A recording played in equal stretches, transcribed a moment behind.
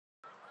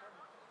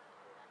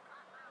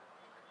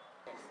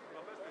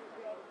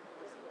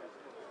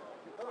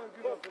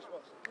give her face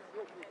mask.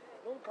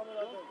 No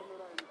camera there.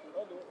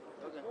 Hello.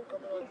 No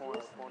camera there.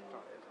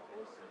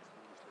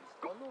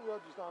 I know where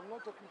to stand. I'm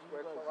not talking to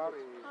you guys.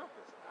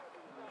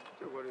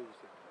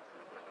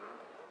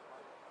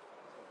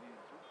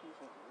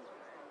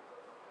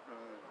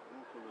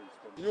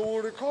 You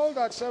will recall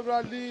that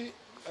severally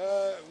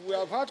we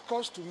have had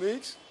cause to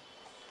meet,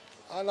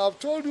 and I've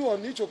told you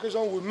on each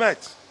occasion we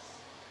met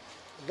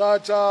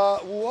that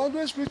we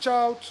always reach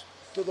out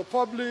to the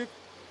public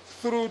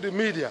through the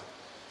media.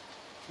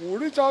 We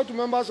reach out to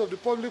members of the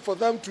public for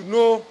them to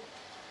know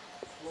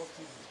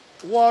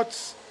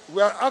what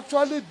we are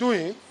actually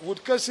doing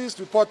with cases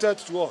reported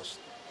to us.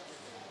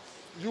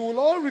 You will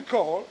all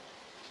recall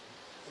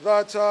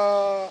that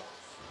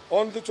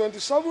on the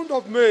 27th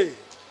of May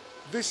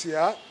this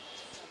year,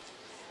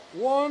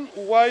 one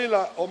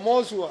Uwaila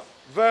Omozua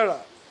Vera,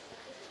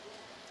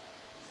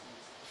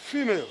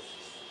 female,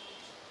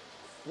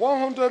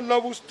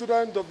 100-level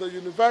student of the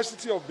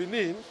University of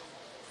Benin,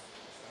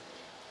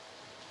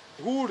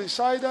 who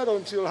resided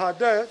until her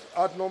death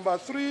at number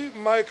 3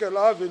 Michael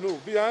Avenue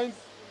behind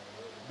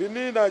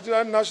Benin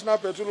Nigerian National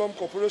Petroleum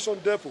Corporation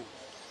Depot.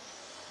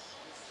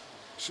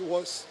 She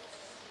was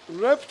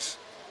raped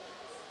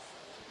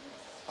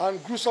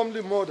and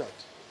gruesomely murdered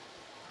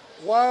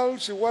while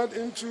she went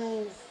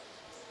into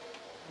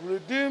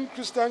Redeemed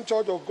Christian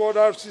Church of God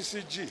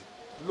RCCG,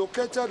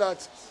 located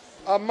at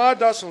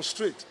Amadason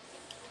Street,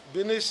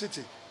 Benin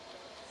City.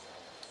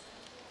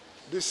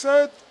 They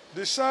said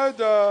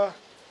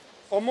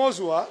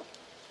Omozua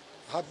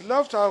had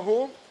left her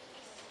home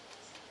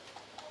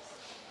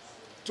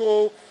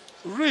to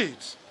read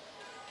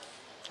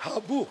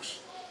her books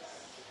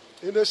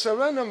in a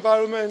serene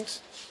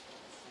environment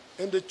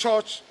in the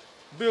church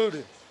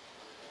building.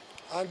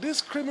 And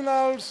these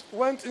criminals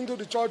went into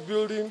the church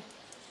building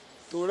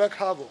to wreak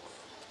havoc,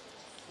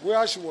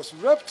 where she was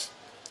raped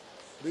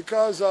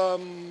because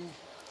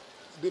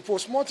the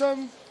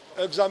postmortem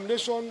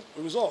examination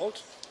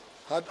result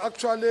had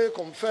actually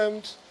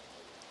confirmed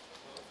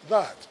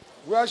that,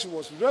 where she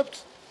was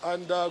raped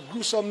and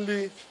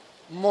gruesomely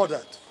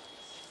murdered.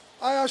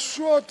 I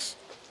assured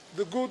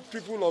the good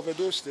people of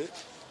Edo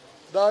State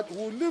that we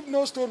will leave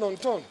no stone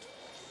unturned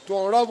to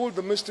unravel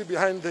the mystery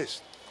behind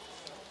this.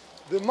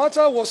 The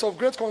matter was of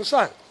great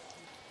concern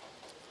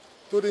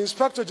to the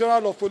Inspector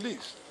General of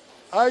Police,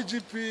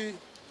 IGP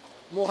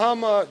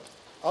Muhammad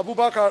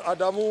Abubakar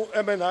Adamu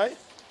MNI,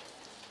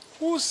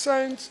 who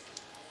sent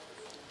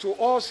to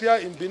us here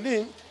in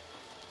Benin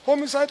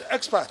homicide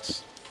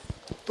experts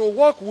to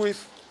work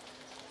with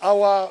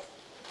our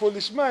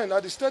policemen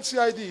at the state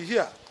CID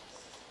here.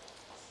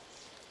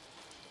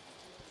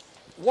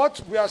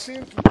 What we are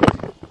seeing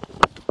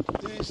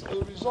today is a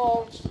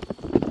result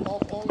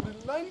of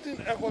unrelenting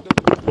effort of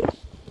the police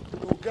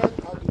to get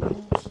at the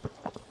roots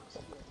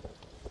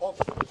of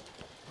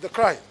the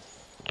crime.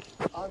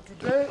 And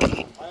today,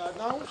 I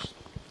announce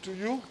to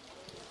you,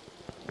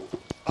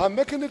 I'm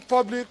making it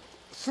public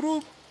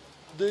through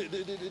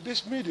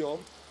this medium,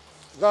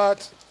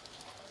 that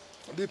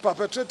the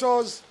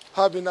perpetrators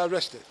have been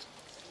arrested.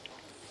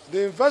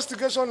 The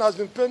investigation has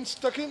been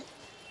painstaking.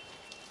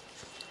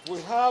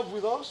 We have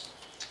with us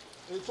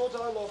a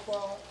total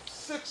of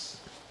 6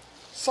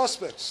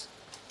 suspects,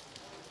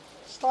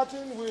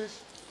 starting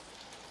with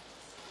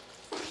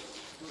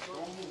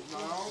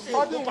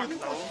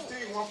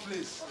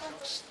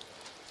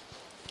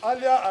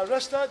earlier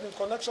arrested in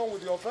connection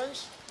with the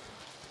offense,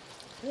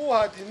 who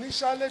had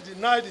initially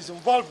denied his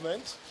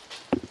involvement.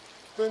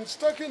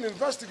 Painstaking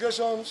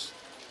investigations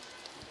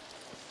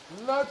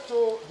led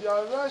to the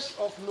arrest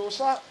of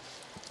Nosa.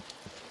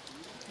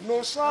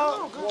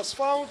 Nosa was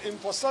found in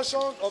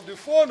possession of the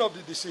phone of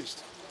the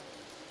deceased.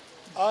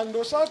 And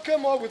Nosa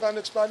came up with an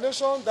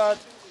explanation that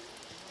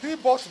he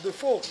bought the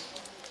phone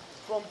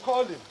from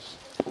Collins.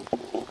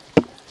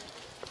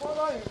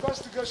 Further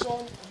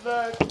investigation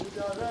led to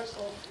the arrest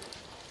of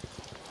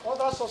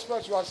other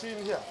suspects you are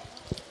seeing here.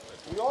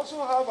 We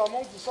also have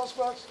among the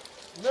suspects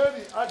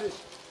Mary Ade.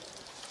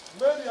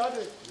 Mary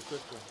Ade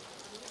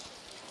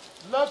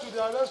led to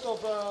the arrest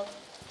of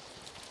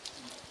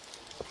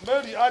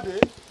Mary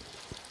Ade.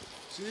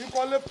 She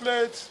equally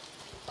played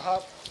her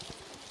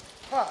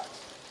part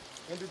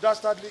in the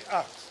dastardly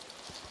act.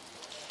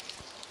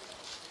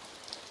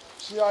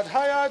 She had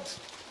hired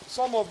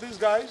some of these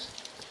guys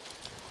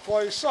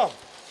for a sum,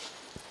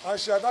 and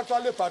she had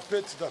actually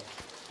paid them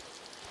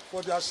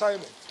for the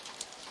assignment,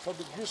 for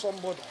the gruesome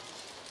murder.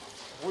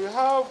 We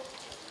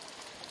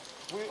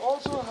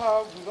also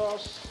have with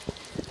us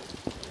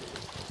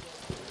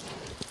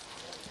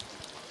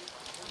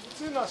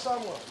Tina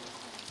Samuel.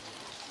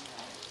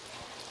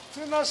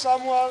 Tina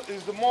Samuel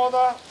is the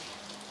mother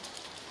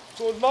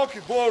to Lucky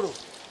Boro,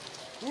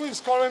 who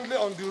is currently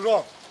on the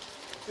run.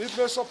 It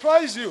may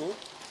surprise you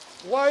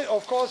why,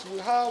 of course, we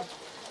have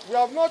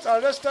not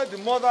arrested the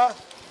mother,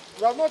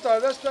 we have not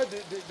arrested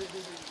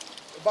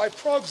by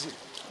proxy.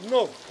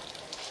 No.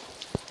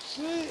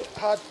 She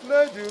had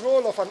played the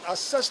role of an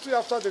accessory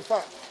after the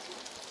fact.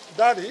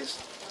 That is,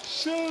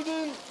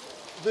 shielding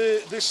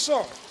the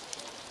son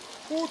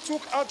who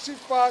took active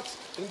part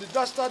in the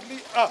dastardly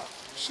act,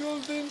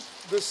 shielding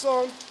the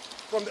son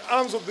from the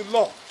arms of the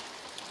law,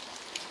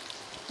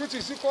 which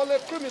is equally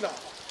criminal.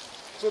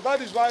 So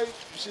that is why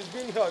she's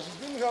being held. She's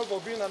being held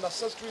for being an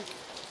accessory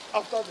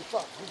after the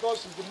fact,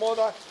 because she's the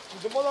mother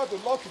to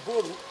Lucky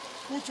Boro,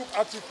 who took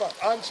active part.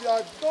 And she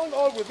had done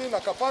all within her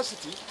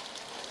capacity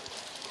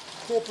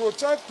to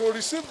protect, to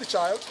receive the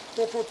child,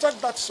 to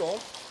protect that son,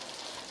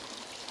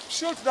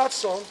 shield that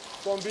son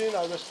from being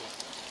arrested.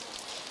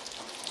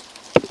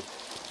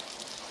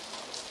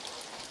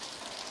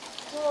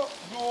 So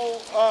you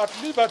are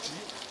at liberty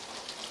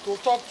to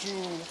talk to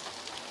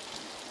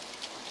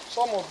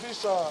some of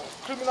these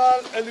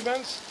criminal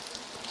elements.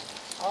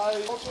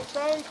 I also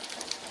thank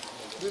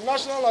the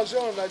National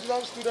Association of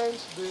Nigerian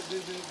Students,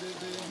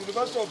 the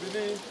University of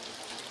Benin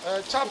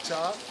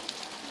chapter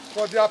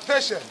for their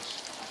patience.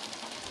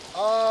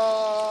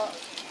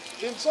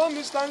 In some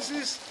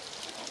instances,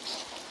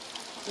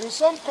 in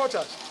some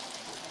quarters,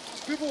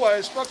 people were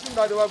expecting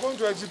that they were going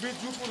to exhibit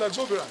youthful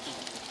exuberance,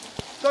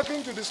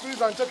 taking to the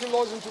streets and taking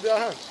laws into their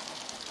hands.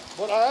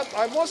 But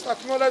I must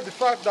acknowledge the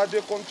fact that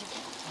they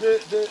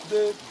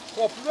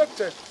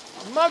cooperated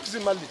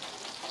maximally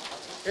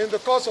in the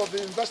course of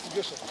the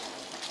investigation.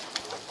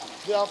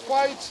 They are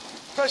quite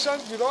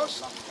patient with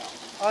us,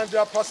 and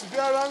their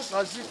perseverance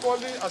has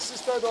equally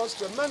assisted us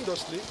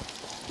tremendously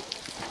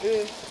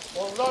in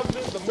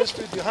unraveling the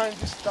mystery behind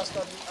this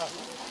dastardly act.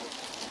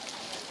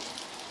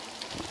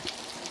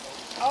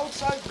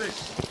 Outside this,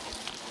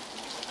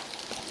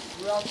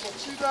 we have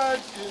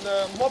succeeded in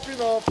mopping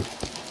up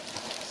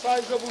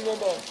sizable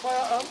number of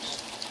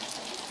firearms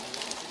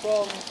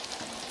from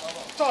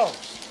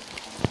thugs,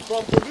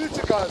 from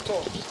political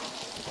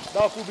thugs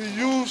that could be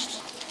used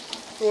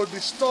to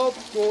disturb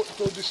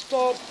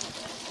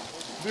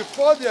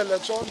before the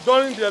election,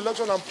 during the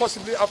election, and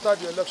possibly after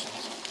the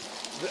elections.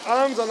 The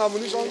arms and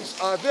ammunition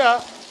are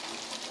there,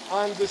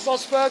 and the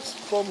suspects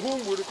from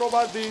whom we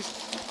recovered these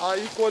are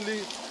equally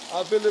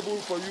available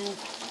for you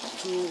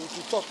to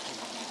talk to.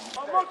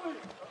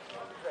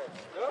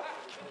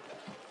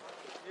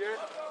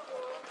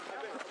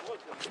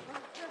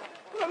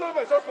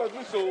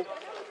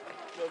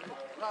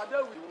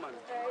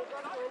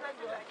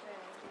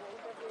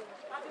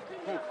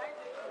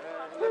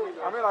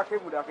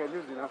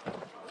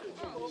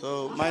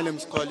 So my name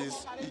is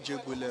Collis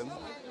Ije Gulem.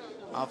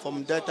 I'm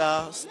from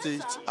Delta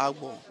State,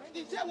 Agbo.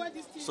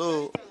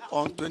 So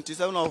on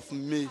 27th of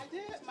May,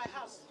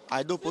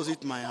 I do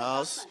posit my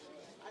house.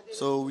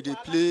 So we dey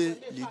play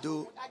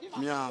Lido,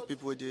 me and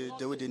people the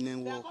way the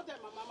name work.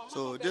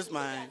 So this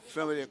my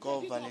friend wey they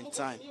call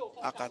Valentine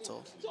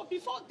Akato.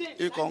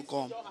 He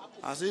come.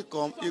 As he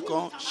come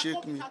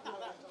shake me.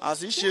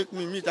 As he shake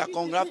me, me that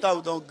come after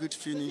we don't get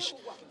finish.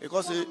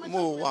 Because say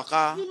mo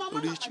waka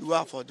reach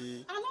where for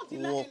the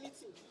work.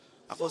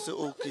 I can say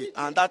okay.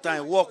 And that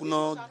time work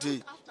no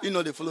day. You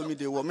know they follow me,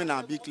 they work. Me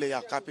na big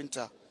player,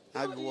 carpenter.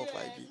 I be work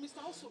like be.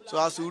 So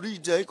as we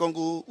reach there, you can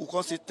go, we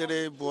can see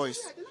 3 boys.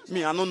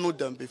 Me, I don't know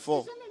them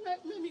before.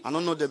 I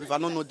don't know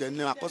their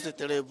name. I can see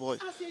 3 boys.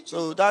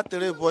 So that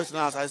 3 boys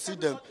now, as I see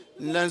them,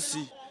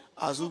 Nancy,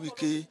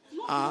 Azubike,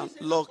 and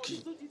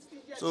Lucky.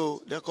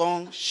 So they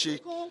can't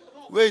shake.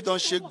 Where you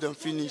don't shake them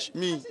finish,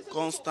 me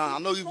can't stand.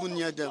 I'm not even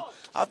near them.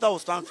 After we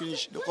stand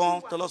finish, they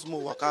can't tell us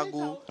more waka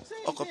go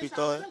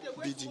occupy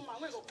bidding.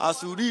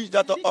 As we reach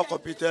that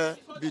occupy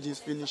bidding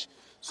finish,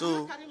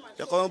 so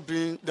they can't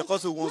bring, they can't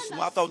say one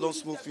smoke. After we don't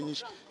smoke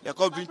finish, they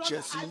can't bring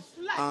Chelsea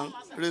and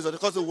razor. They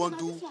can't say want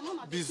to do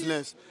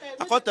business.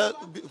 I can't tell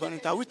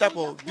Valentine which type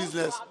of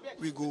business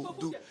we go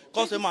do.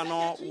 Because they man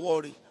not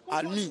worry.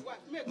 And me,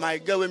 my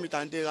girl with me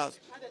tanderas,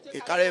 he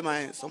carry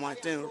my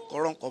thing,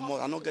 come out,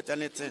 I don't get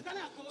anything.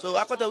 So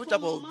I can't tell which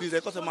type of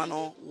business, because the man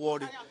not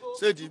worry.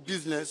 Say the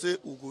business, say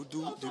we go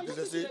do the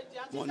business, say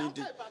money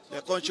day.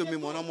 They can't show me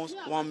money almost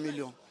 1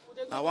 million.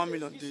 Now 1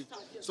 million day.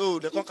 So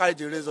they can't carry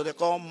the razor, they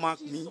can't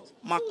mark me,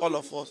 mark all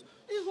of us.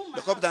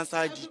 They come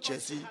inside the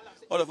Chelsea,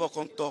 all of us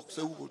come talk,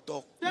 say we go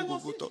talk, we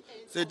go talk.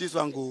 Say this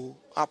one go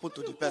happen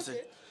to the person.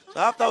 So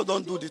after we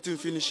don't do the thing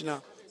finish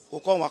now, we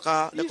come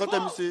waka, they come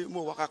tell me say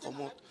more waka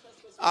come out.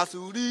 As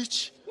we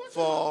reach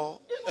for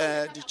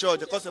the church,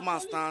 the customer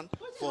stand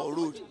for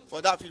road,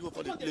 for that field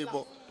for the play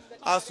ball.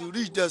 As we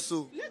reach there,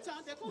 so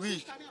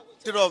we,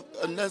 3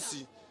 of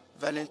Nancy,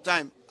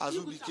 Valentine,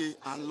 Azubike,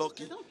 and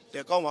Lucky,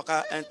 they come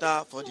waka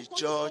enter for the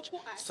church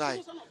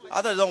side.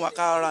 After they don't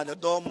waka around, they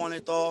don't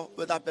monitor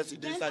whether person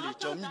is inside the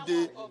church. Me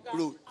they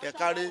road, they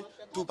carry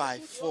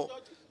 2x4.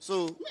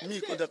 So me,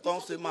 they come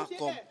say man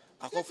come,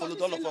 I come follow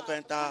all of us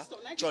enter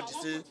church the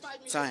same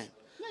time.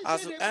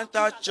 As we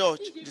enter church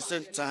the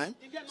same time,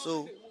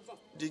 so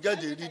the girl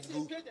they read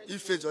book, he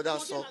face the other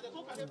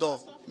door.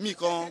 Me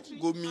come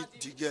go meet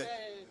the girl.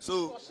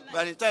 So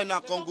by the time now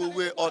come go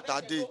away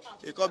altar day,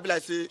 they come be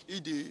like say he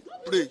dey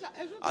pray.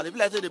 And they be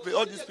like say they pray.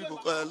 All these people,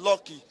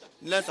 Lucky,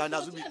 Lens and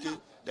Azubike,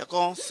 they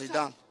come sit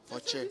down for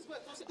chair.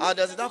 And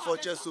they sit down for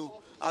chair.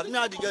 So as me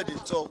and the girl they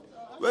talk,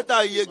 wait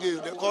a year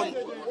ago, they come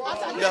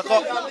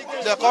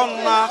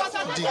knock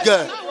the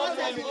girl.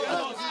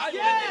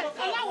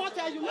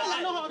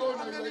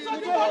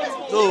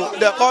 So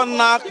they come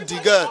knock the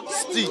girl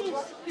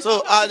still.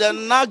 So as they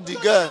knock the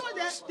girl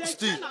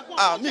still,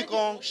 me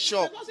come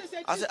shock.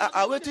 I say,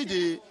 I waited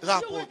the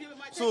rapport.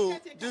 So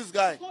this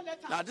guy,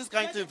 now this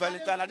kind of thing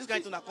Valentine, now this kind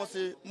of thing I can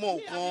say more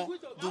can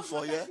do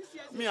for you.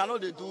 Me, I know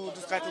they do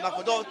this kind of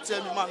thing. Don't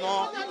tell me,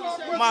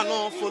 man,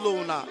 no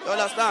follow now. You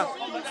understand?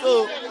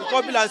 So we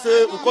come be like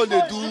say we come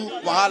they do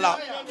wahala.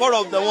 4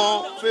 of them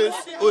one face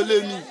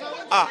only me.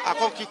 I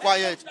can't keep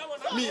quiet.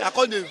 Me, I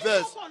can't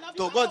invest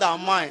to God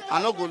and mine.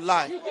 I not go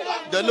lie.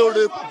 They no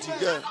rape the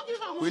girl.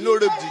 We no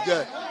rape the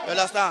girl. You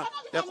understand?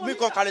 They me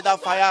come carry that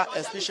fire,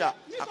 especially.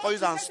 I can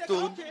use and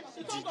stone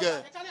the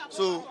girl.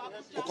 So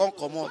we can't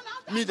come on.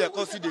 Me, they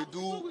can see they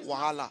do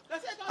wahala.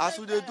 As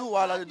we they do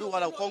wahala,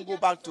 we can't go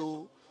back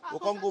to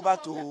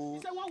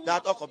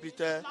that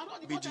uncompleted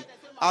BD.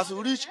 As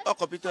we reach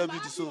uncompleted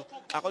BD, so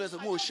I can say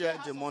more share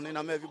the money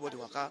and everybody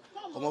waka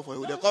come up for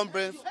you. They come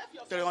bring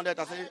 300.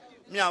 I say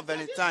me and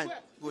Valentine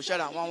go share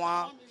that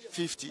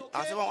 150.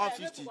 I say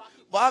 150.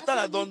 But after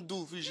I don't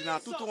do fish now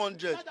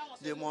 200,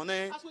 the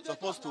money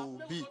supposed to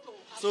be.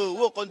 So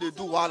what can they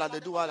do wahala?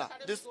 They do wahala.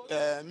 This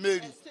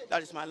Mary,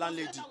 that is my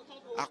landlady.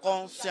 I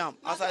can't see him.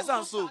 As I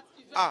say so,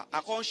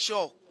 I can't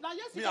shock.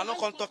 Me, I not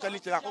can't talk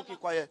anything. I can't keep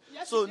quiet.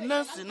 So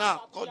next thing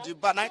now, got the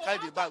bag. I carry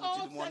the bag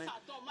with the money.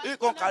 He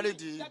can't carry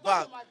the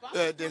bag.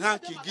 The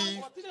hanky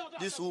give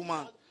this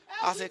woman.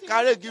 As I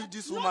carry give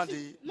this woman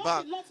the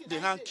bag, the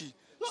hanky.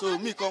 So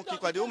me can't keep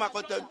quiet. The woman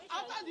can't tell me.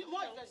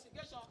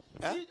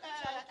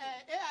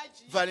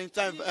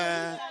 Valentine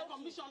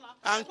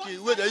hanky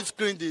where they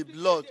screen the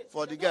blood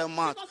for the girl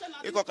mouth.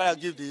 He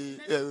can't give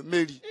the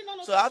Mary.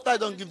 So after I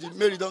don't give the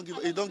Mary,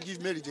 he don't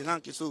give Mary the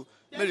hanky. So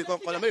Mary come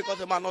call. Mary come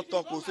say man not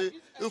talk. We say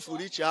if we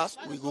reach us,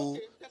 we go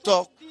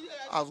talk.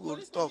 As we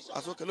go talk,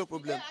 as okay, no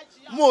problem.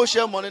 More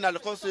share money now. They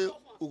come say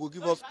we go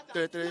give us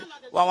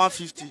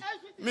 150.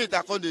 Me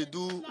that come they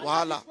do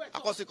wahala. I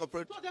come say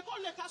corporate.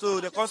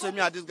 So they come say me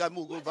and this guy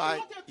we go buy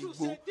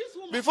Igbo.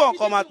 Before I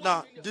come out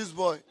now, this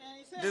boy,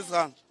 this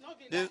one,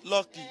 they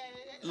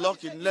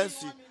Lucky,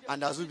 Nancy,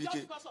 and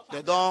Azubike,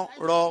 they don't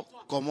raw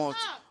come out.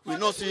 We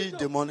not see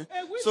the money.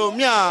 So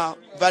me and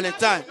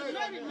Valentine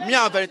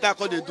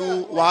cause they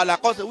do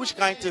wahala. Cause which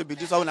kind of be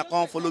this one I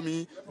can't follow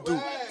me do.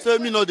 So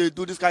me know they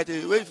do this kind of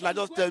thing. Wait, if I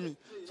just tell me.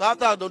 So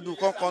after I don't do,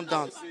 come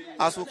down.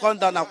 As we come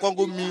down, I can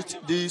go meet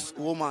this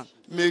woman,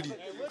 Mary.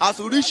 As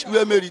we reach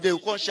where Mary, they will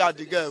come share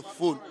the girl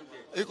phone.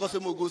 He can say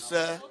we go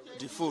sell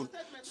the phone.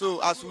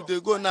 So as we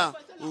go now,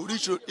 we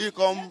reach. He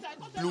come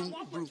bloom.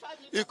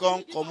 He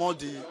come out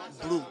the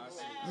bloom.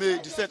 May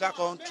the second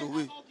come throw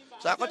away.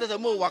 So I can't tell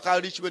them more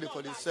reach where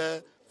for the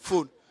sell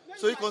phone.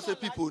 So he can say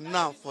people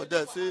now for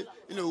that say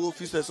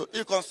officer. So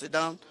he can sit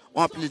down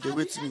one place they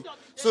wait me.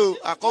 So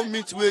I come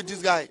meet with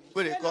this guy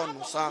where they call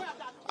Musa.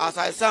 As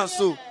I sound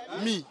so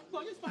me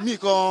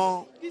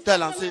can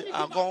tell and say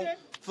I come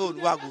phone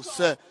where I go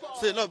sell.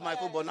 Say not my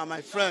phone but now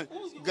my friend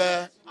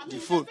get the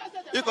phone.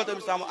 He can tell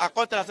me some I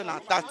can't tell and say now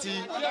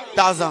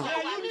 30,000.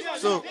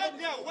 So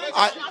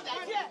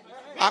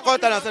I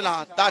can't tell and say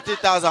now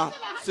 30,000.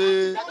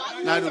 Say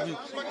Nairobi.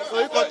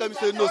 So he can't tell me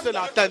say no, say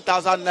now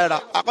 10,000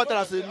 naira. I can't tell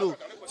and say no.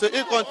 So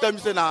he can't tell me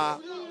say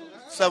now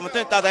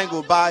 17,000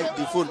 go buy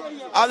the phone.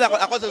 After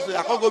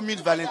I can't go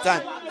meet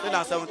Valentine. Say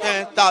now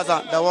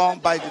 17,000 they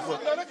won't buy the phone.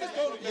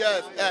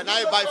 Yes, now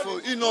he buy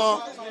phone. He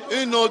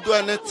no do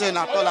anything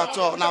at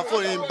all. Now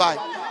phone he buy.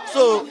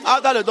 So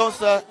after they don't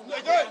sell,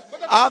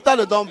 after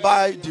they don't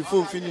buy the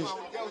phone finish,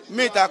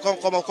 me I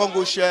come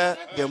go share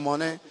the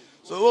money.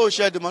 So we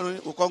share the money,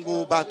 we can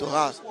go back to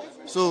house.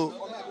 So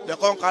they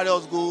can't carry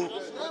us go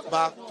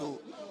back to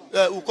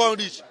we can't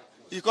reach.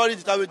 He can't reach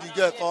the time where the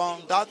girl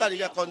come. After the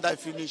girl come die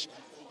finish.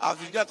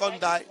 After the girl come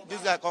die,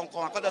 this guy come.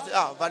 I can't say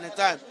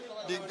Valentine.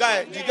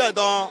 The girl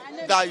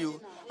don't die you.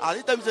 As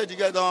he tell me say the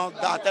girl don't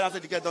die, I tell him say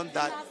the girl don't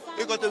die.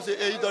 He come tell me say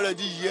hey, he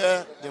already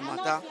hear the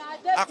matter.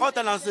 I can't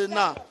tell him say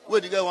nah,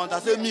 where the girl want. I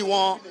say me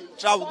want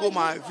travel go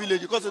my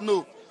village. Because say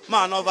no,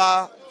 man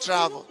never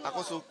travel. I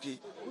can't say okay.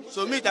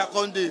 So me that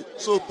come day.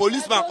 So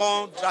policeman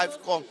come.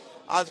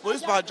 As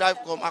policeman drive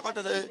come, I can't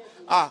say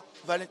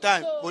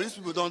Valentine, police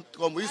people don't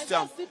come. We see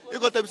him. He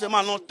go tell me say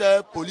man not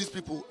tell police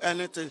people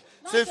anything.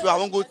 Say if you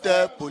want go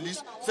tell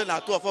police, say na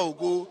 2 of us will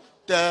go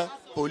tell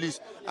police.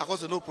 I can't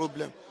say no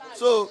problem.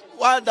 So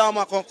while that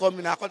man come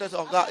in, I can't say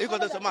okay. He go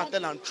tell say man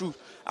tell him truth.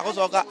 I can't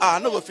say okay. I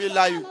no go feel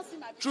lie you.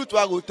 Truth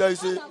I go tell you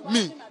say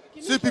me.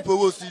 See people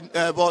will see,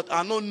 but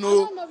I don't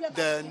know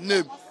the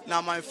name.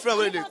 Now my friend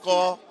where they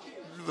call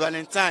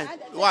Valentine,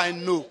 why I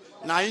know.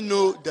 Now I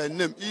know the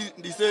name.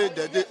 He say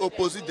that they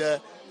opposite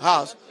the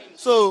house.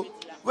 So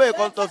when you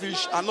come to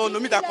fish, I know no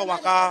me that come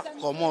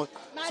out.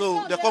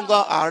 So they come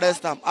go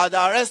arrest them. As they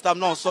arrest them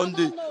now on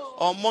Sunday,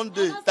 on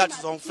Monday, that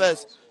is on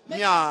first.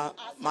 Me and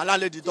my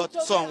landlady dot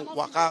son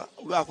waka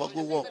we have for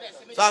go work.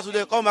 So as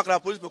they come back, the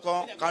police will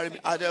come carry me.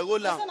 As they go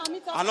down,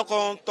 I not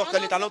come talk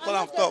anything. I not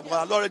talk, but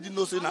I already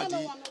know say na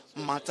the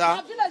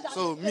matter.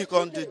 So me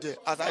come there.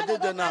 As I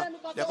did there now,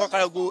 they come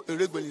carry go a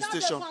regular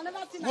station.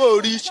 Go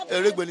reach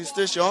a regular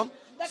station.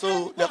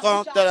 So they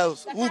can't tell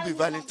us who be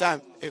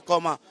Valentine, a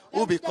comma,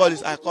 who be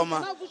Collis, I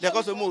comma. They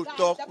can't say more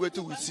talk, wait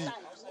till we see.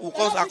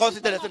 Because I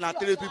can't tell them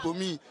 3 people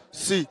me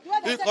see.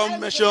 He come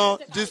mention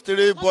these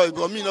 3 boys,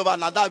 but me never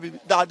now that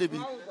day be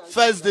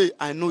first day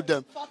I know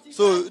them.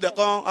 So they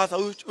come ask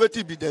what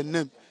will be their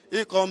name.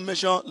 He come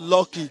mention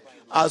Lucky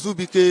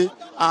Azubike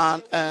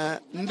and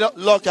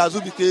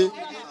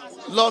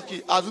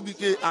Lucky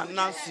Azubike and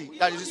Nancy.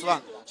 That is this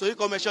one. So he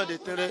come mention the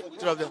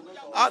 3 of them.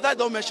 After I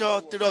don't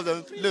mention 3 of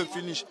them, let me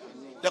finish.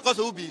 The cause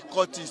will be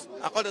Curtis.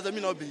 I call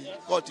them not be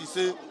Curtis.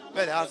 Say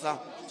where the answer.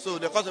 So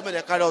the cause may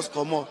they carry us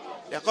come on.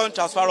 They can't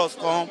transfer us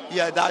come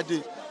here that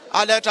day.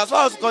 And they transfer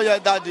us come here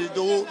that day.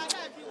 Though,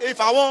 if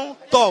I want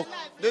talk,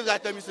 they guys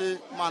tell me say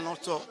man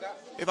not talk.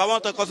 If I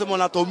want to talk, say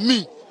man to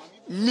me,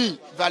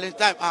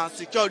 Valentine and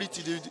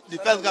security, the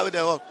first guy with the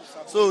help.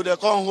 So they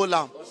can't hold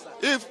them.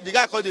 If the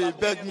guy called they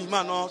beg me,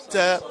 man not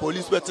tell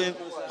police waiting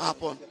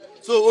happen.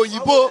 So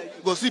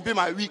Oyibo go see be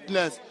my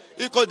weakness.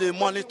 He called the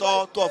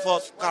monitor 2 of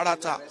us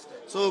character.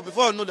 So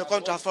before I know the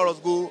can't transfer us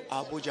go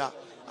Abuja.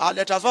 And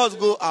the transfer us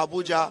go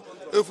Abuja.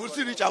 If we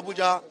see reach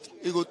Abuja,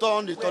 he go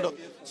turn the third.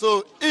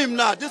 So him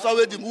now, this is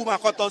where the woman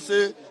cut us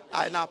say,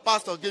 I now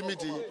pastor gave me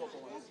the.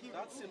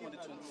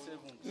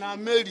 Now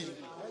Mary,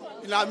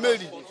 that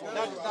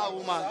is that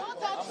woman.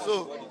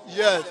 So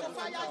yes,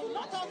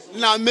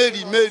 now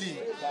Mary,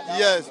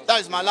 yes, that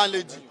is my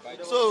landlady.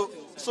 So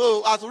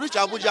as we reach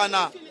Abuja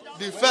now,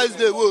 the first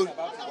day will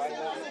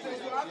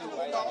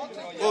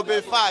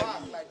be 5.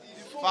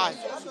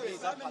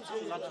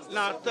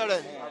 Now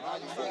 3.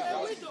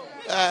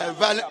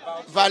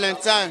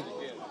 Valentine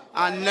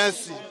and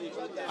Nancy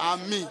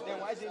and me.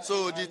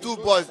 So the 2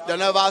 boys, they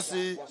never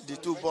see the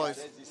 2 boys.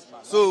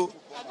 So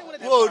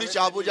we will reach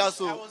Abuja,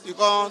 so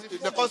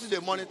because they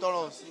monitor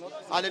us.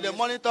 And they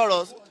monitor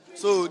us.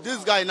 So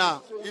this guy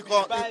now, he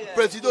come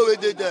president wey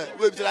dey there,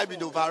 wey be like be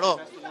the overall.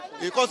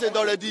 He come say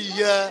already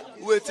here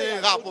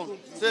waiting happen.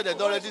 Say they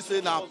already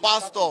say now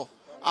pastor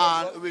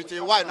and with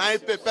a wife, 9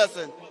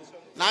 person.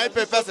 9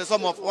 person,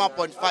 some of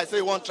 1.5, say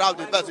you want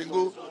travel, the person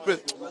go pray.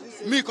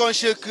 Me can't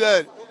shake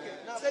head.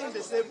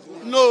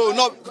 No,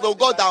 not the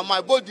God that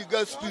my body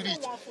get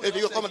spirit. If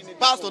you come,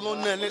 pastor, no,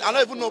 I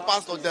don't even know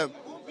pastor them.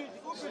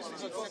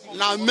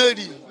 Now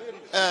Mary,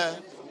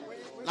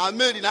 now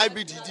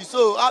BDD.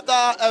 So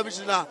after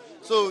everything now,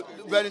 so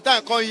when the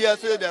time come here,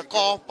 say they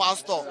call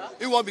pastor.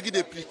 He won't begin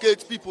to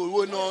placate people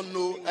who don't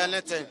know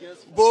anything.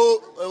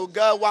 But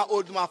get one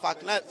old man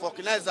for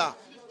Kineza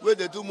where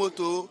they do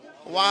moto.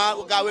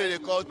 One guy where they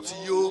call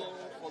Tio.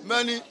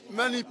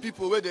 Many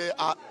people where they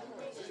are.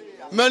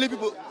 Many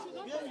people.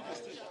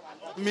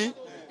 Me,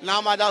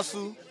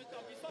 Amadasu,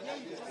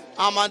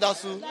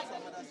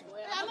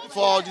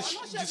 for the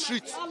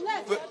street,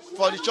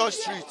 for the church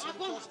street.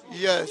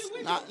 Yes,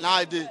 now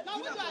I did.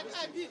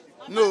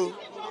 No,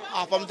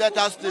 I'm from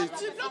Delta State.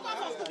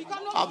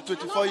 I'm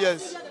 24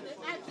 years.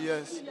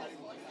 Yes.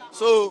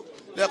 So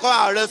they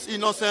can't arrest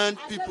innocent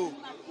people.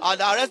 And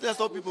they arrest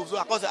innocent people. So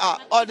I can say,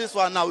 all this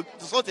one now,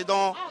 this what they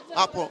don't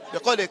happen.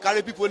 Because they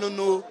carry people who don't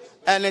know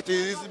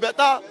anything. It's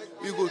better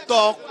we go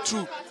talk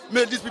true.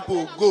 Make these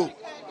people go.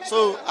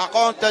 So I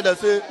can't tell them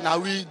say now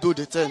we do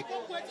the thing.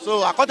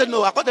 So I can't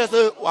tell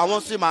say I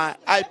want to see my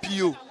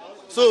IPO.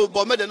 So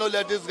but me they not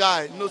let this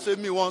guy say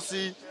me want to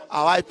see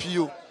our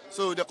IPO.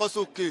 So they cause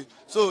okay.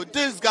 So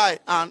this guy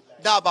and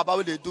that Baba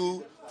will they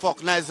do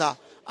Forknizer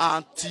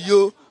and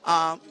Tio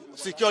and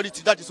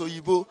security, that is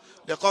Oyibo.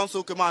 They can't say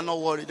okay man, not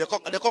worry. They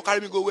can't carry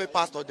me go way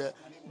past the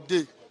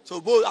day.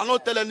 So but I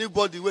not tell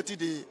anybody what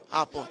they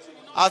happen.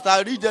 As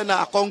I read then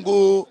I can't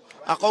go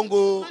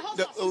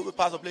the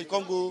pastor play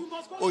Congo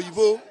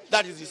Oyibo,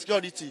 that is the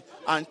security,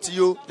 and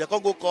Tio, they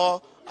can go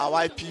call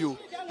our IPO,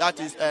 that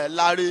is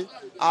Larry.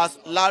 As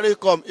Larry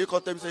come, he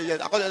come tell me say yes.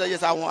 I come tell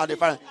yes I want at the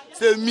parent.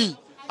 Say me,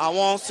 I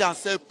want see and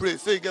say pray.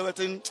 Say get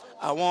everything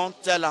I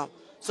want tell him.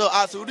 So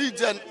as we read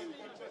then,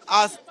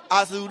 as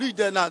we read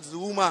then as the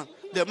woman,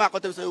 the man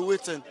come tell me say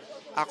waiting.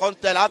 I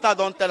can't tell after I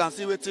don't tell and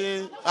see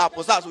waiting.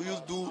 As we use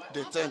do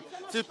the thing.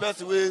 See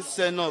person will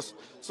send us.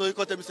 So he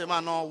come tell me say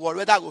man no worry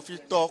whether I go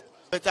fit talk.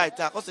 I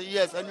can say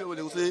yes, anyway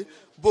they will say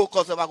both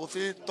cause I go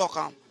feel talk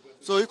am.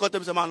 So he come tell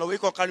me say man no, he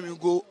come carry me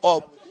go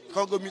up. He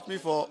come go meet me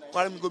for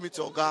carry me go meet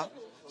Oga.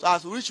 So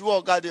as we reach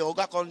Oga there,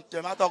 Oga come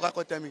tell me, after Oga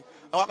come tell me,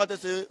 Oga come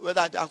say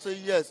whether I say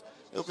yes.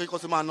 Okay, he come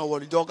say man no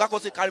worry. The Oga come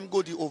say carry me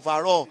go the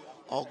overall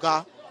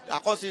Oga. I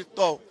come say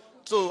talk.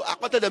 So I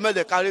come tell them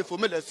they carry for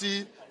me they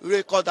see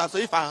record am. So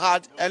if I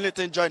had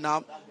anything join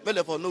am, make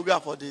them for know where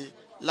for the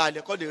line. They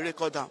call the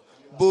record am.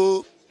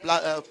 Both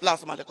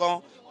plasma they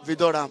come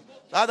video am.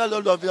 Other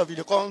lot of video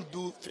they can't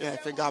do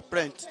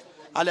fingerprint,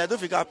 and they do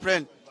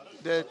fingerprint.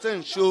 The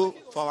thing show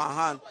for our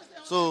hand.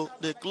 So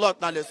the cloth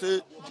now they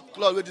say the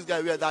cloth where this guy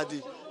wear that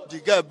day, the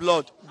guy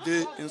blood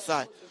they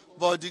inside.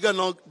 But the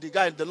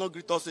guy they not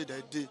greet us say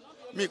they did.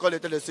 Me call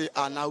it they say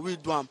now we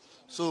do am.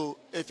 So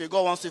if you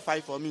go want to see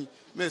fight for me,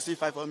 may see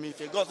fight for me. If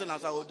you go say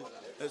answer hold,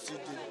 let's see.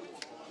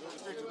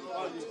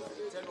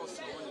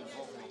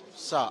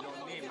 Sir,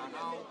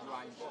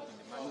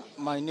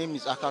 my name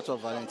is Akato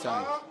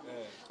Valentine.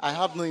 I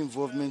have no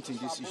involvement in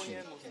this issue.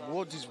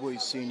 What this boy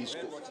is saying is,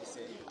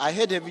 I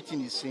heard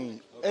everything he's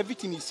saying.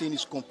 Everything he's saying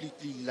is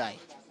completely lie.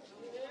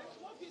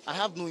 I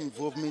have no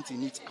involvement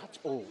in it at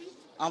all.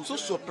 I'm so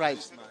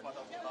surprised.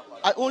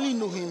 I only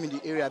know him in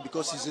the area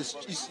because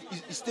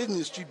he stayed in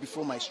the street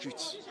before my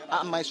street.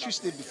 My street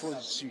stayed before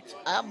the street.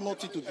 I have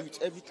nothing to do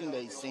with everything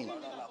that he's saying.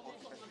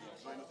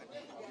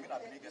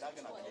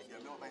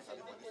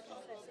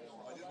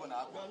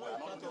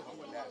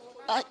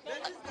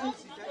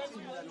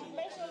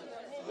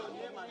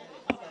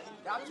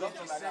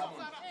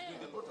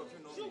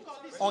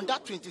 On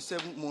that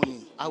 27th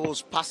morning, I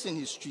was passing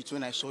his street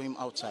when I saw him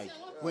outside,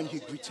 when he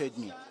greeted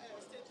me.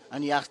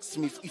 And he asked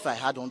me if I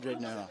had 100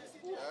 naira.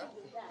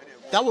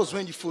 That was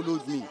when he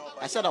followed me.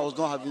 I said I was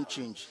not having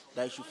change,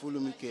 that he should follow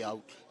me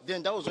out.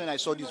 Then that was when I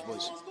saw these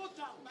boys.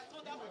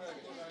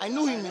 I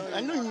know him.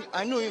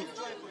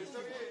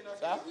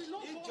 Sir?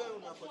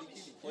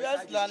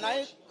 Yes,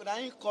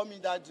 I coming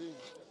that day.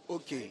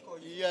 Okay.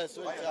 Yes.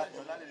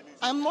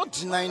 I'm not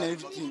denying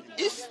everything.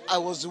 If I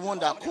was the one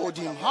that called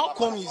him, how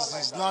come is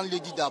his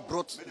landlady that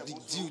brought the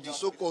deal, the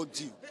so-called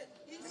deal?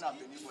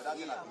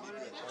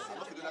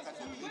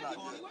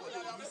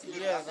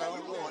 Yes,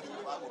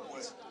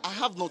 I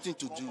have nothing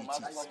to do with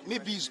it.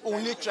 Maybe he's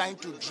only trying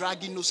to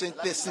drag innocent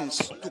persons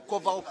to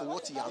cover up for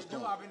what he has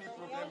done.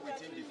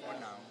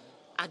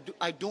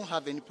 I don't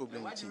have any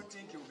problem with him. What do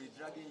you think he will be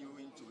dragging you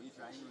into if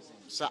you are innocent?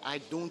 Sir, I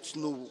don't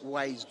know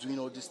why he's doing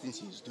all these things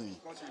he's doing.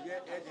 Because you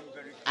heard him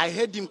very clearly. I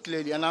heard him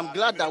clearly, and I'm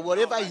glad that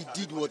whatever he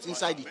did was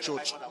inside the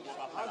church.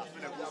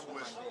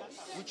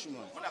 Which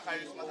one?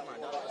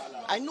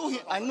 I know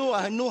him. I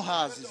know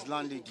her as his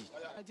landlady.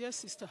 My dear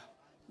sister,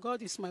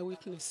 God is my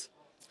witness.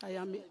 I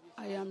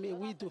am a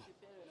widow.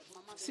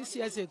 6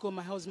 years ago,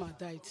 my husband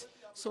died.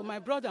 So my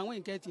brother, when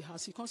he get the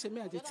house, he comes to me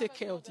and they take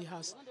care of the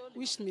house,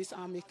 which means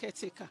I'm a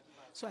caretaker.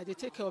 So I they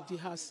take care of the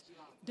house.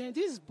 Then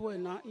this boy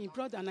now, his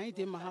brother and I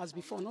did my house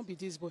before, not be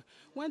this boy.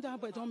 When that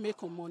boy don't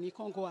make money, he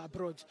can't go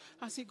abroad.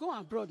 As he go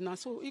abroad now,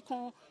 so he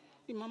can't,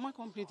 his mama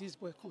can't play this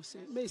boy, can't say,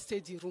 may stay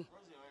the room.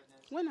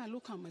 When I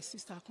look at my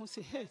sister, I can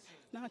say, hey,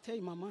 now I tell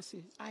you, mama,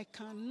 say, I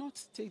cannot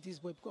take this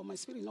boy because my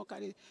spirit not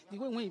carry the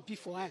way when he be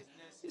for her.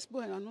 This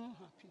boy, I'm not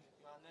happy.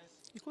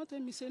 You can't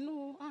tell me, say,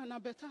 no, now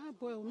better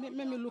boy, make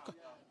me look.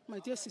 My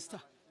dear sister,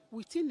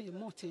 within a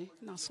month,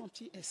 now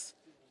something else.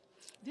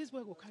 This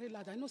boy will carry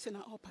ladder. I know say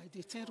now up I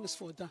did 10 rows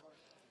for that.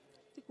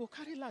 He will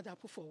carry ladder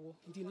put for war.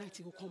 In the night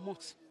he will come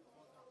out.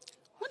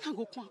 When I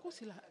go come, I go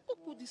say like, who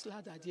put this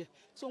ladder there?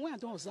 So when I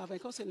don't observe, I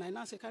can say,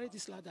 now say carry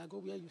this ladder, go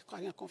where you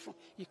carry and come from.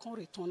 He can't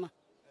return.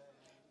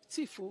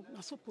 Tifo,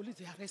 now so police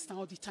they arrest him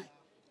all the time.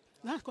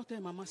 Now I come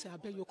tell mama say, I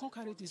beg you can't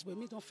carry this boy.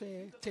 Me don't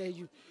fair tell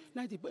you.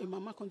 Now the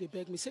mama come they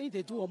beg me, say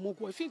they do a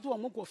mogo. If he do a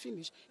mogo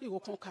finish, he will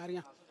come carry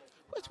him.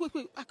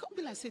 Wait. I can't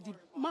be like say the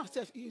man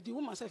self, the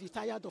woman self is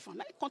tired of her.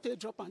 I can't take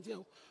drop and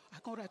deal. I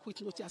can't write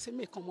quick note. I say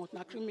make come out.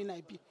 Now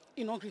criminal be.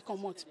 He not agree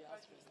come out.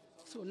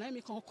 So now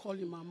me can't call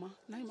him mama.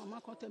 Now mama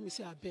can't tell me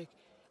say I beg.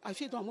 I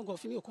feel do a mogo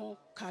finish, you can't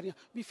carry him.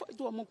 Before I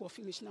do a mogo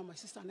finish, now my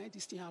sister now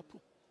this thing happen.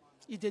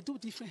 If they do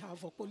different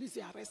havoc, police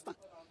they arrest her.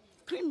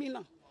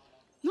 Criminal.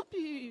 Not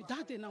be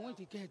that day now when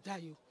the girl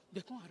die,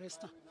 they can't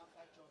arrest her.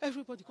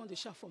 Everybody come to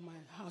shout for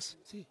my house.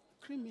 Say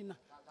criminal.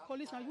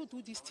 Police now you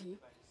do this thing.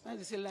 And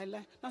they say,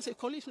 lie. Now say,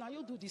 Colleague, now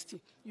you do this thing.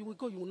 You will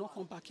go, you will not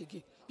come back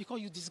again. Because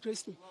you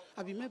disgraced me.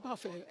 I've been a member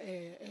of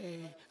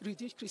a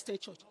Redeemed Christian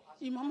Church.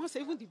 Your mama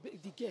said, even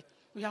the girl,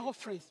 we are all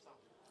friends.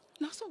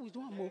 Now so we do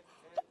more.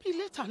 Don't be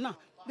later now.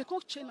 They call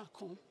China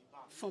come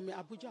from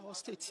Abuja or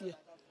state here.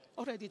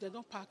 Already they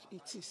don't pack in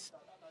things.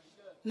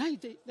 Now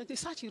they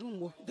search a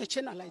room, they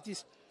China like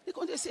this.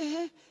 They say,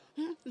 hey,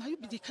 now you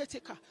be the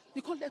caretaker.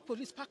 You can't let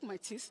police pack my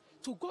things.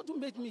 To God who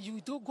made me,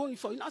 you do going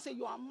for it. Now say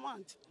you are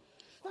mad.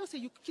 Now say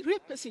you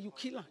rape person, you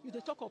kill her. You they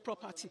talk of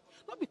property.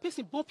 Not be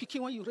person born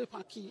picking when you rape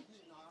and kill.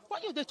 Why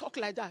you they talk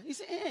like that? He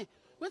say,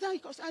 whether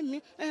because I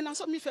mean, and I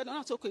saw me fed,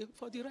 that's okay.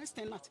 For the rest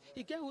and that,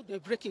 he get who they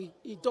breaking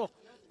the door,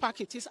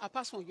 pack it is I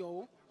pass from your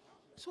own.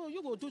 So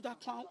you go do that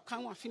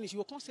can't one finish.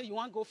 You can't say you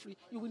want go free.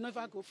 You will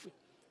never go free.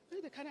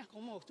 Then they carry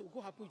come out to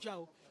go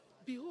Abuja.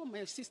 Behold,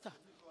 my sister.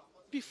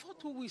 Before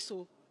 2 weeks,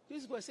 so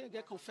this boy say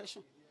get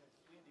confession.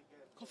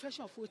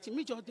 Confession of waiting.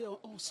 Me just there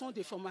on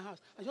Sunday from my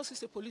house. I just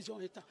say police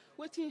don't enter.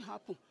 Waiting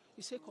happen.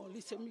 He say,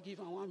 "Colleague, let me give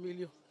her 1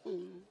 million."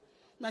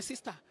 My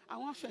sister, I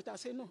want fete. I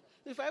say no.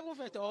 If I want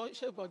fete or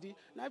share body,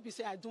 now be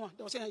say I don't.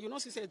 They say you know,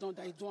 she say don't.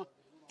 I don't.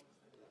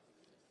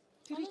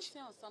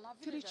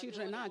 Three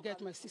children. Now I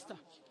get my sister.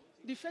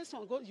 The first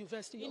one go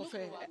University of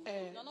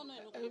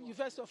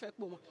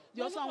Ekpoma.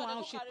 The other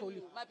one ship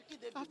police.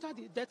 After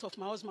the death of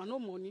my husband, no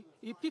money.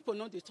 If people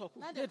know they talk.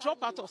 They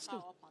drop out of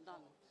school.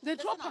 They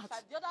drop out.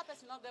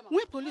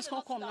 When police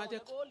can't come now,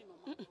 they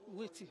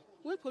wait.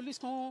 When police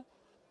can't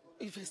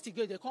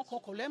investigate, they can't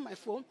collect my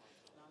phone.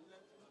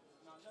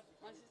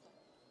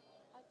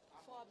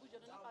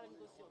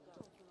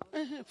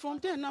 From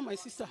there now, my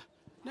sister,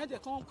 Now they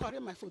come carry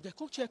my phone. They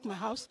come check my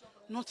house.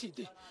 Nothing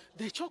there.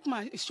 They check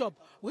my shop.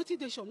 Waiting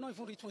the shop. Not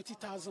even reach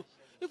 20,000.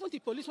 Even the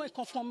police when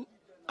come from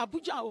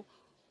Abuja. Oh,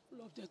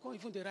 Lord, they can't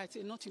even the right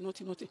say nothing.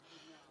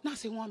 Now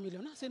say 1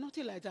 million. Now say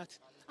nothing like that.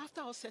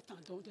 After all set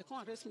and done, they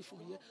can't arrest me from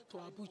here to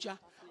Abuja.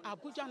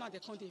 Abuja now they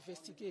can't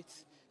investigate.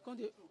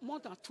 More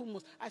than 2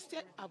 months. I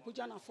stayed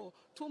Abuja now for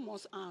 2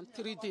 months and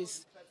 3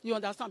 days. You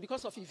understand?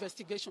 Because of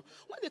investigation.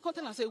 When they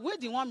come and say, where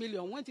the 1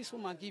 million, when this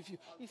woman give you?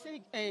 He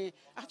say,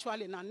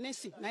 actually, now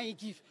Nancy, now he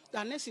give.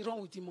 That Nancy run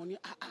with the money.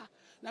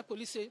 Now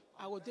police say,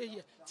 I will there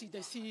here till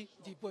they see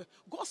the boy.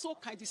 God so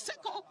kind. The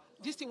second,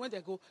 this thing when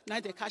they go, now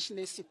they catch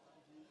Nancy.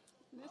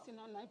 Nancy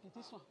now be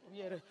this one.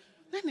 Yeah.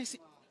 Then Nancy,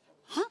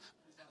 huh?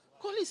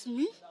 Police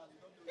me?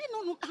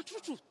 You know,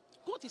 true.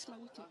 God is my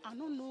witness. I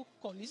don't know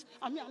police.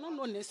 I don't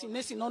know Nancy.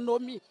 Nancy don't know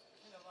me.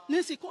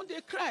 Nancy, come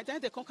they cry.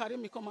 Then they come carry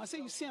me, come and say,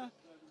 you see,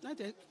 now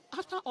they,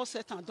 after all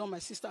set and done, my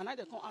sister, now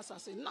they come ask her,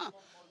 say, nah,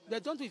 they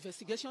don't do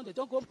investigation. They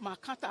don't go my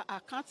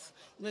account.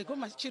 They go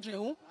my children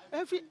home.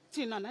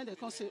 Everything, and then they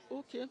come say,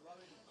 okay.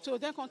 So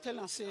they come tell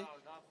and say,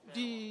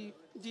 the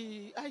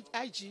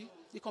IG,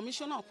 the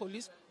commissioner of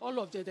police, all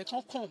of them, they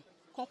come call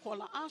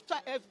her after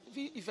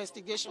every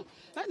investigation.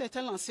 Then they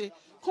tell and say,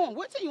 come,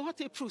 what do you want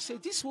to prove? Say,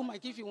 this woman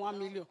give you 1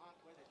 million.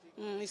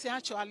 He said,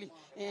 actually,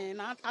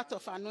 out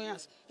of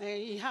annoyance,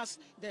 he has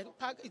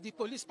the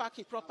police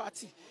parking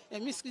property.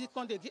 And me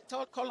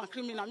call a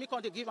criminal, me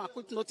can they give a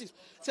quick notice.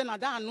 Say, now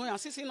that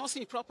annoyance, since he not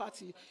see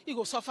property, he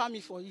go suffer me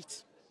for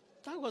it.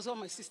 That was all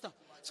my sister.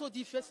 So the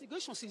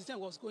investigation since then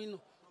was going on.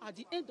 At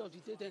the end of the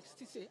day, they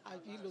still say, I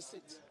be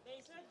innocent.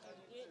 They said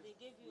they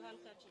gave you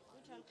handkerchief.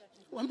 Which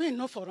handkerchief? Well, me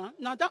no for her.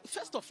 Now that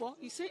first of all,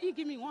 he said he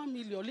give me 1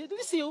 million.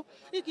 Listen,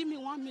 he give me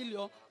 1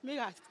 million. May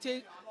I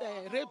take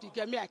rape the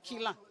girl? May I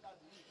kill her?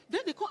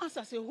 Then they come ask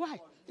and say, why?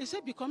 He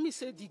said, because me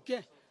say the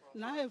girl.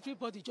 Now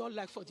everybody just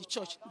like for the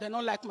church. They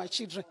don't like my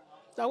children.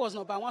 That was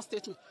number one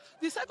statement.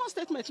 The second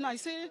statement now, he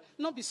say,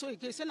 not be so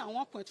again. He say, now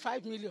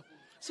 1.5 million.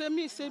 Say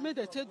may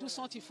they take do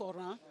something for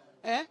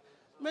her.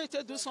 May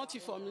they do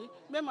something for me.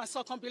 May my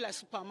son come be like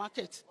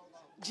supermarket.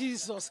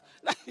 Jesus.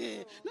 Now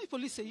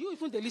police say, you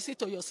even they listen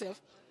to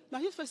yourself. Now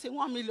you first say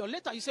 1 million.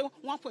 Later you say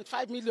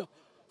 1.5 million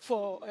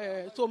for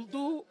to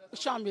do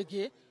sham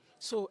again.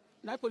 So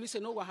now police say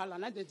no wahala.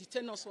 Now they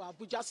detain us for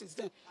Abuja since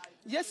then.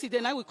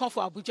 Yesterday night we come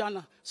for Abuja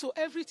now. So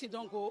everything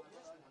don't go.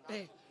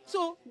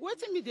 So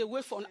waiting me they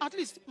wait for at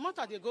least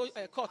matter they go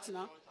court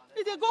now.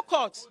 If they go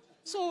court.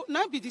 So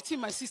now be the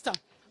team my sister.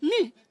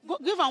 Me go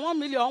give her 1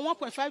 million or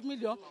 1.5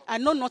 million. I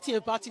know nothing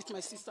about it, my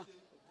sister.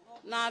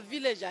 Now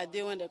village I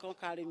did when they come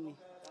carry me.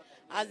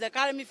 As they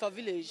carry me for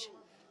village,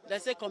 they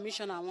say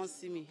commissioner won't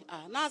see me.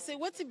 Now I say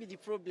what will be the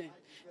problem?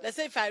 They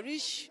say if I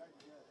reach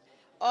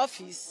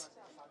office,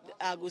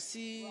 I go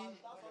see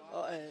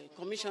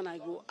commissioner. I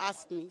go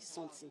ask me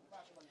something.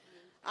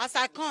 As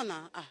I come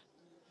now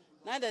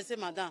they say,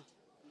 madam,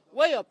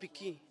 where your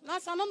pikin? Now I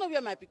don't know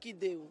where my pikin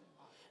dey.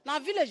 Now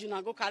village you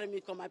now go carry me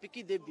come my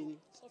pikin dey Benin.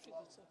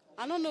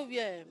 I don't know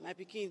where my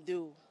pikin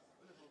dey.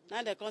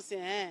 Now they come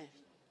say,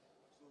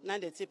 now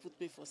they say put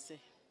me for sale.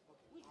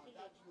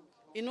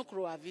 In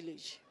Okroa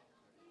village.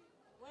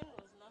 When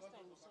was the last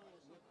time you saw your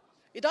son?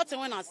 It don't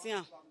when I see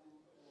him.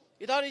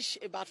 It don't reach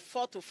about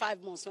 4 to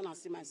 5 months when I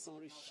see my son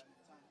reach.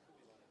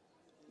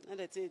 And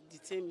they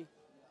detain me.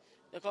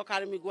 They can't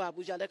carry me go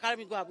Abuja. They carry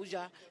me go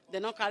Abuja. They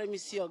not carry me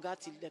see Oga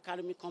till they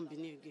carry me come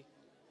Benin again.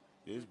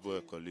 This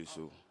boy colleague,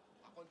 so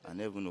I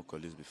never know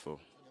colleagues before.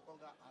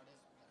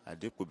 I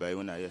did Kubai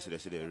when I yesterday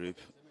say they rape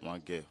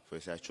one girl for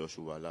inside church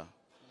Uwala.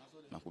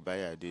 Na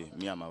Kubai I did,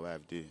 me and my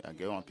wife did. I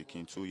get one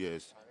pikin 2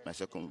 years. My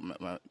second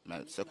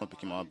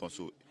pikin my born,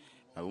 so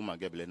my woman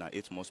get belay now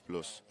 8 months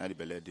plus. Now the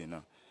belay day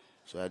now.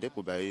 So I did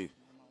Kubai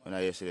when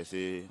I yesterday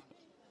say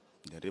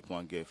they rape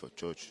one girl for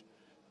church.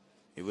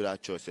 Even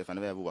that church, if I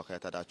never ever walk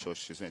out of that church,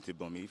 she said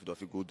to me, if you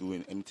don't go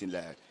doing anything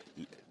like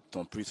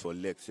don't preach for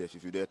legs,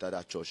 if you do at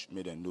that church,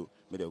 make them know,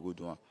 make them go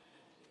do one.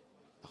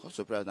 I got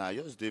surprised now. I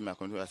just did my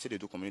community. I say they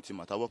do community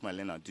matter. I work my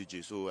lane at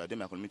DJ, so I did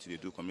my community. They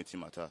do community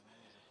matter.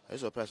 I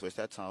was surprised for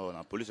that town hall.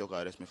 And police will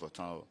arrest me for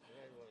town hall.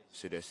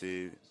 So they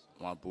say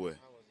one boy.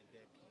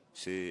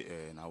 Say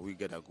now we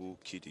get a go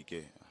kill the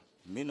girl.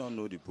 Me not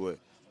know the boy.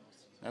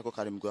 I go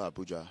carry me go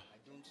Abuja.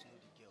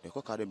 They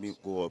go carry me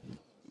go up.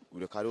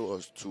 They carry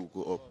us to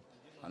go up.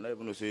 I don't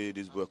even know say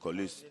this boy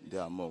colleagues they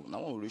are more.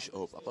 Now when we reach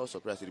up, I was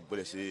surprised the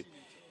boy say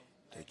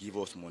they give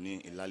us money.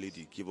 In La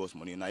Lady give us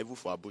money. Now even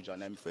for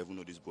Abuja, I for even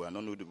know this boy. I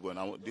don't know the boy.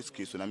 Now this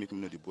case, so now make me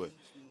know the boy.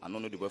 I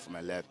don't know the boy for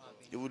my life.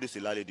 Even this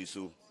La Lady,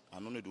 so I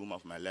don't know the woman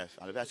for my life.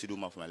 I never see the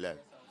woman for my life.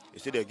 They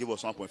say they give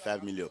us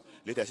 1.5 million.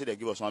 Later, I say they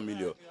give us 1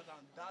 million.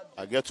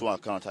 I get to one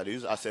account. I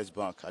use Access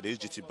Bank. I use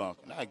GT Bank.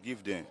 Now I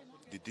give them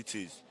the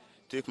details.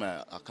 Take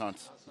my account.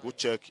 Go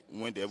check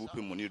when they ever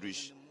pay money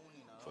reach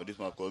for this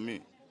one. Call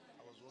me.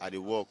 I dey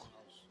work.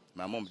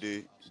 My mom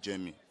dey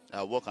Jamie.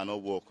 I work and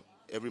not work.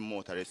 Every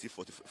month I receive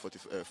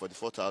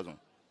 44,000,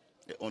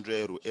 100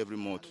 euro every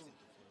month.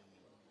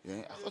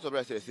 Yeah, I thought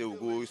about say we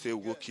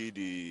go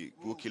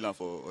kill him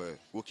for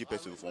go kill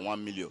person for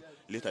 1 million.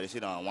 Later they say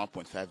that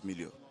 1.5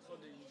 million.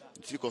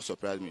 It still can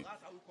surprise me.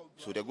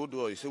 So they go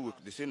do. They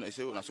say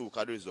now so we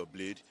carry the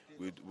blade.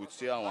 We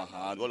say our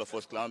hand. All of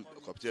us climb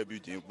Capital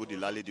building. Go the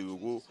lady. We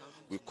go.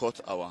 We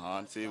cut our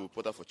hand. Say we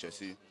put her for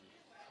Chelsea.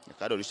 They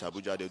carry reach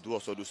Abuja. They do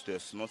also do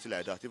steps. Nothing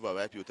like that. If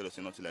our people tell us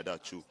nothing like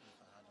that too.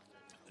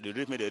 They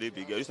rape me. They rape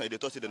the girl. Recently they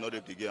thought they not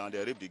rape the girl and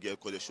they rape the girl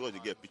because they show us the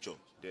girl picture.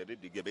 They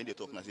rape the girl. But they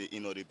talk and say he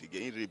not rape the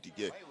girl. He rape the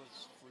girl.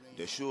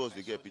 They show us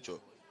the girl picture.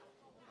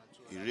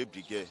 He raped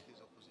the girl.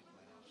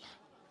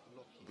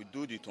 We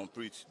do the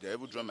thumbprint. They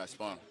ever draw my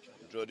sperm.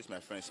 Draw this my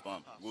friend's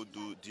sperm. Go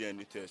do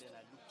DNA test.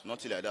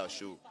 Nothing like that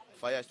show.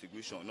 Fire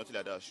extinguisher. Nothing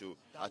like that show.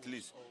 At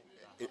least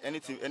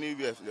anything,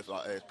 anywhere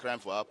a crime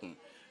for happen.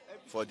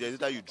 For the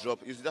either you drop,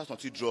 is that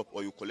something drop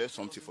or you collect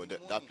something for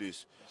that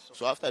place.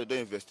 So after they don't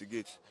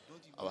investigate,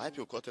 our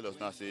IPO court tell us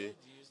now say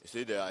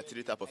there are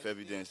 3 types of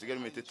evidence. They get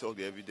me to talk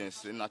the evidence,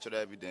 say natural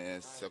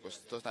evidence,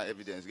 circumstantial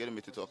evidence. Get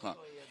me to talk.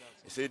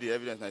 They say the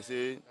evidence. I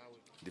say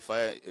the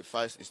fire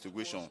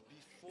extinguisher.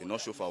 It not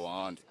show for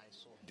our hand.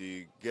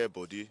 The girl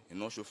body, it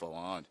not show for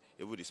our hand.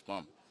 Even the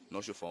sperm,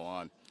 not show for our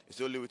hand. It's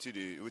only with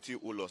the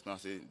all lost now.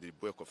 Say the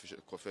boy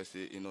confess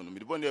say you know.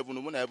 The boy never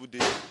know every day.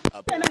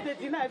 They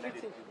deny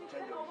everything.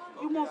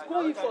 You must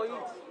go in for it.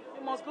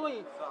 You must go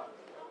in.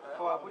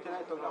 For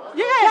Abuja,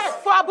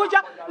 Yes, for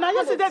Abuja. Now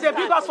yesterday they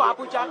beat us for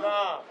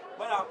Abuja.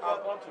 but I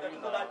want to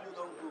know that you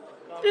don't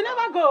go. You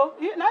never go.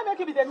 Now make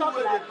it be the talk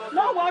now.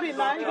 No worry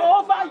now. It go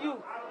over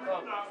you.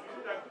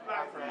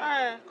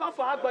 Come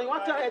for Agbo. You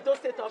want to Edo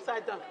State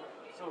upside down.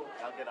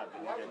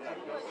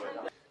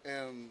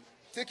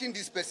 Taking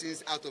these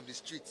persons out of the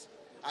street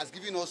has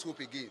given us hope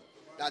again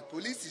that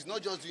police is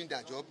not just doing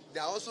their job, they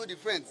are also the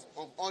friends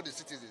of all the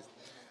citizens.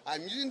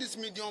 I'm using this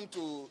medium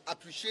to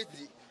appreciate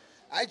the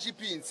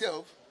IGP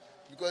himself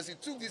because he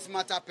took this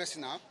matter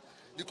personal.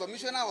 The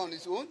commissioner on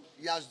his own,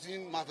 he has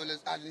been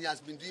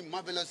doing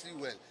marvelously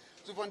well.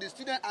 So from the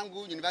student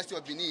angle, University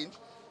of Benin,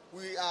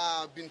 we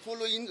have been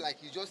following like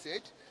he just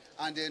said,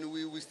 and then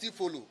we will still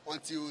follow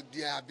until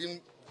they have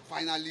been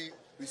finally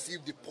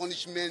received the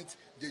punishment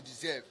they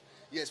deserve.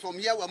 Yes, from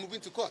here we are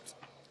moving to court.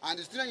 And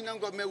the student union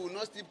government will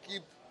not still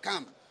keep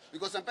calm.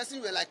 Because some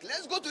persons were like,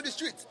 let's go to the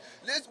street.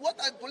 What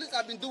the police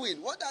have been doing?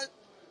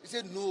 He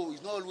said, no,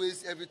 it's not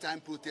always every time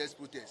protest.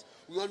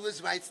 We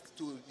always write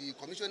to the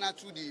commissioner,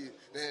 to the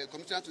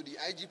commissioner, to the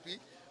IGP,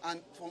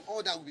 and from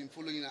all that we've been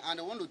following. And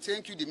I want to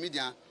thank you, the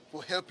media,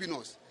 for helping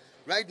us.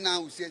 Right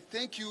now, we say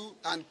thank you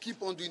and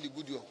keep on doing the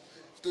good work.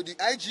 To the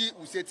IG,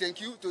 we say thank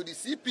you. To the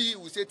CP,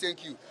 we say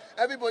thank you.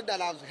 Everybody that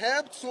has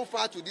helped so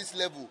far to this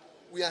level,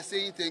 we are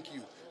saying thank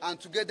you. And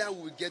together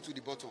we will get to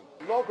the bottom.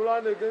 Log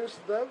ran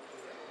against them.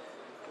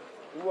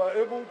 We were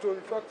able to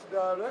effect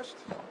their arrest.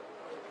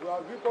 We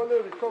have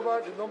equally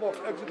recovered a number of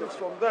exhibits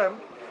from them.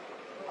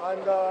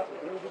 And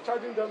we will be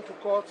charging them to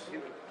court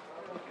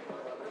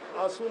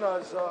as soon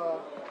as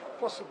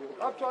possible.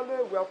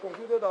 Actually, we have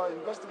concluded our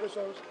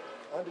investigations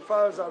and the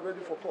files are ready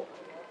for court.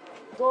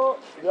 So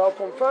they have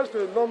confessed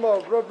to a number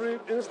of robbery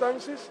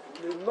instances,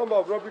 a number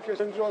of robbery cases,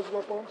 dangerous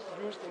weapons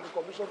used in the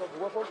commission of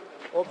the weapons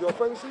of the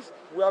offences.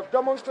 We have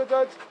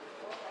demonstrated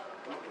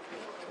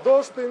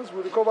those things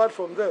we recovered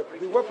from them.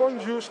 The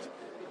weapons used,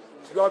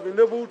 we have been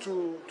able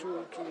to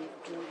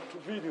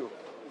video.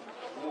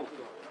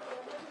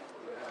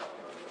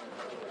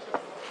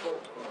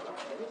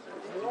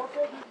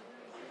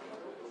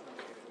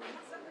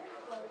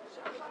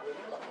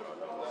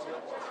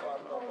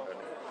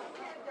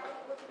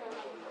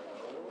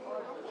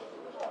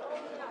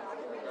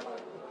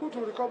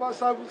 To recover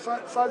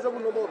sizable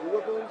number of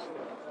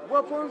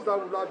weapons that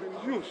would have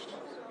been used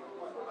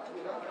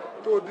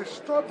to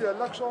disturb the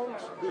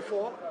elections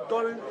before,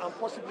 during, and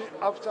possibly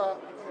after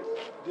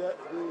the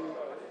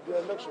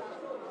elections.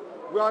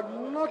 We are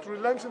not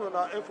relenting on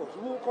our efforts.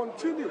 We will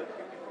continue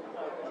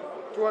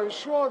to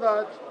ensure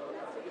that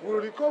we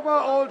recover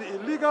all the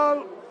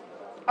illegal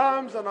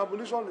arms and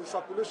ammunition in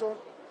circulation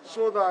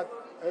so that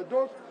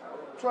those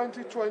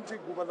 2020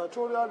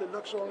 gubernatorial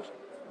elections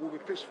will be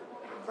peaceful.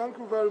 Thank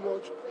you very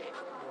much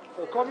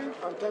for coming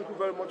and thank you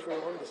very much for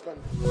your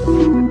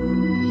understanding.